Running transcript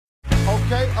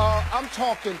Okay, I'm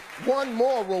talking one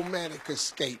more romantic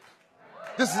escape.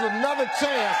 This is another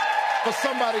chance for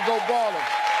somebody to go balling.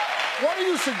 What do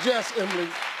you suggest, Emily,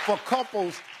 for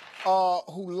couples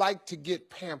who like to get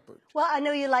pampered? Well, I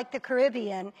know you like the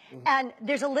Caribbean, and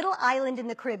there's a little island in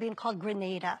the Caribbean called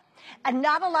Grenada. And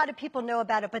not a lot of people know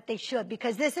about it, but they should,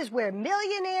 because this is where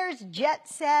millionaires, jet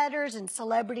setters, and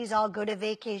celebrities all go to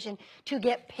vacation to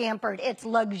get pampered. It's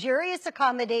luxurious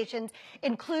accommodations,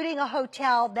 including a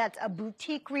hotel that's a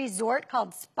boutique resort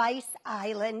called Spice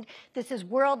Island. This is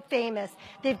world famous.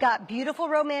 They've got beautiful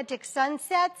romantic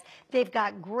sunsets. They've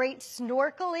got great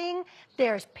snorkeling.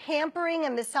 There's pampering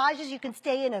and massages. You can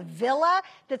stay in a villa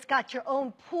that's got your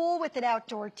own pool with an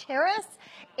outdoor terrace.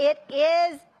 It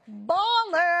is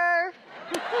baller.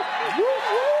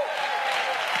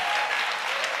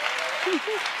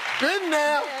 Been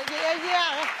there.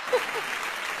 Yeah.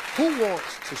 Who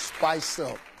wants to spice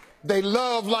up? They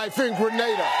love life in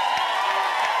Grenada.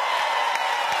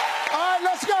 All right,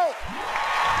 let's go.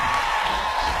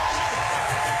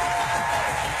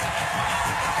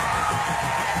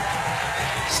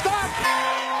 Stop.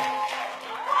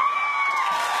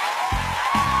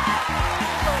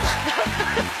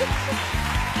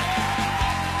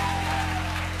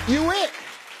 You it.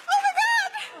 Oh my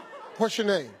God. What's your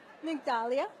name?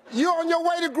 Migdalia. You're on your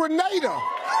way to Grenada.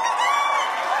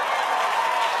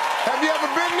 Have you ever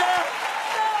been there?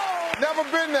 No. Never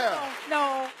been there?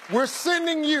 No. We're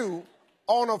sending you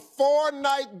on a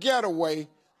 4-night getaway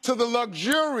to the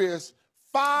luxurious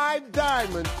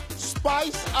 5-diamond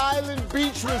Spice Island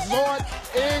Beach Resort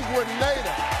in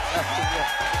Grenada.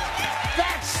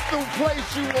 That's the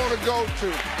place you want to go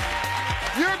to.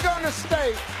 You're going to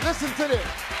stay, listen to this,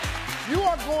 you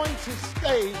are going to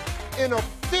stay in a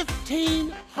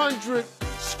 1,500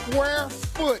 square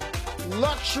foot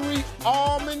luxury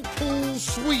almond pool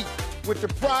suite with the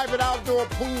private outdoor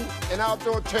pool and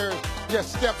outdoor terrace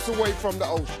just steps away from the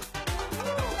ocean.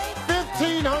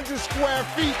 1,500 square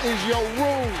feet is your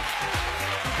room.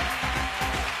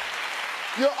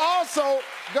 You're also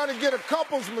going to get a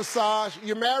couples massage.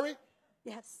 You married?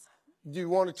 Yes. Do you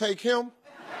want to take him?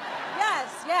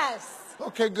 Yes.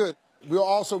 Okay, good. We're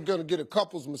also going to get a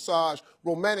couples massage,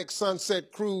 romantic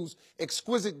sunset cruise,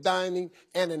 exquisite dining,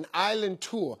 and an island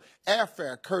tour.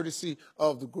 Airfare courtesy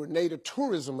of the Grenada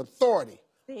Tourism Authority.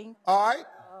 All right?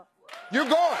 You're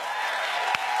going.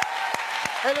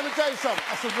 Hey, let me tell you something.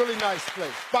 That's a really nice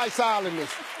place. Spice Island is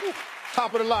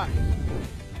top of the line.